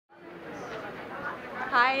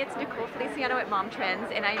Hi, it's Nicole Feliciano at Mom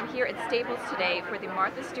Trends, and I am here at Staples today for the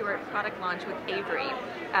Martha Stewart product launch with Avery.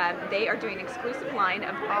 They are doing an exclusive line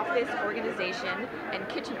of office organization and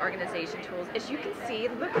kitchen organization tools. As you can see,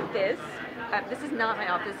 look at this. This is not my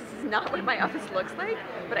office. This is not what my office looks like,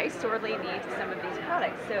 but I sorely need some of these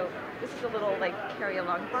products. So this is a little like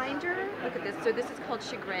carry-along binder. Look at this. So this is called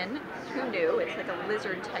Chagrin. Who knew? It's like a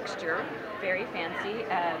lizard texture. Very fancy.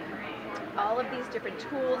 All of these different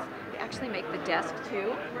tools. They actually make the desk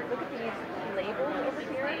too. Look at these labels over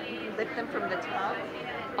here. You lift them from the top.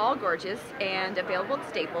 All gorgeous and available at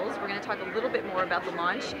Staples. We're going to talk a little bit more about the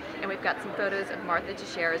launch, and we've got some photos of Martha to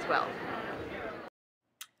share as well.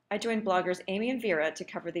 I joined bloggers Amy and Vera to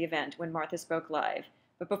cover the event when Martha spoke live.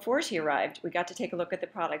 But before she arrived, we got to take a look at the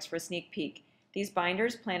products for a sneak peek. These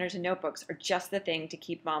binders, planners, and notebooks are just the thing to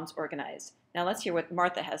keep moms organized. Now let's hear what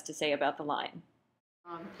Martha has to say about the line.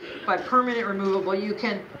 But permanent removable, you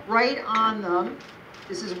can write on them.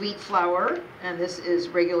 This is wheat flour and this is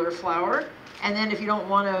regular flour. And then if you don't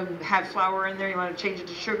want to have flour in there, you want to change it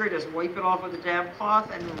to sugar, just wipe it off with a damp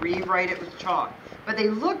cloth and rewrite it with chalk. But they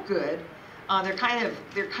look good. They're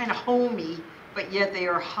kind of homey, but yet they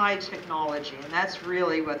are high technology, and that's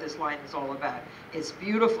really what this line is all about. It's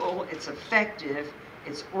beautiful, it's effective,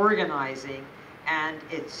 it's organizing, and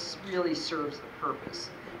it really serves the purpose.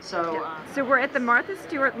 So we're at the Martha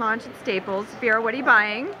Stewart launch at Staples. Vera, what are you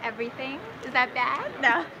buying? Everything. Is that bad?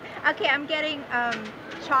 No. Okay, I'm getting I'm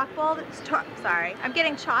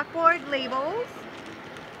getting chalkboard labels,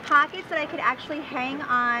 pockets that I could actually hang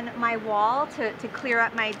on my wall to clear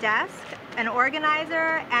up my desk, an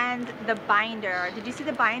organizer, and the binder. Did you see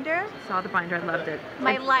the binder? Saw the binder. I loved it.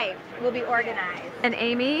 My life will be organized. And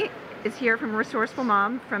Amy is here from Resourceful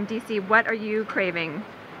Mom from DC. What are you craving?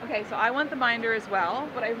 Okay, so I want the binder as well,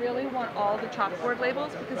 but I really want all the chalkboard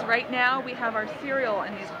labels because right now we have our cereal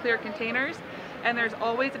in these clear containers, and there's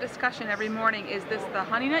always a discussion every morning, is this the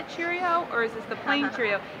Honey Nut Cheerio or is this the plain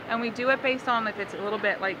Cheerio? And we do it based on if it's a little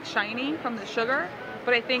bit like shiny from the sugar,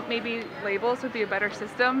 but I think maybe labels would be a better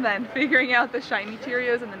system than figuring out the shiny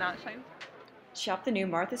Cheerios and the not shiny. Shop the new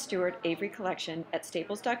Martha Stewart Avery collection at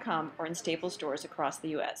staples.com or in Staples stores across the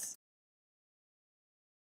U.S.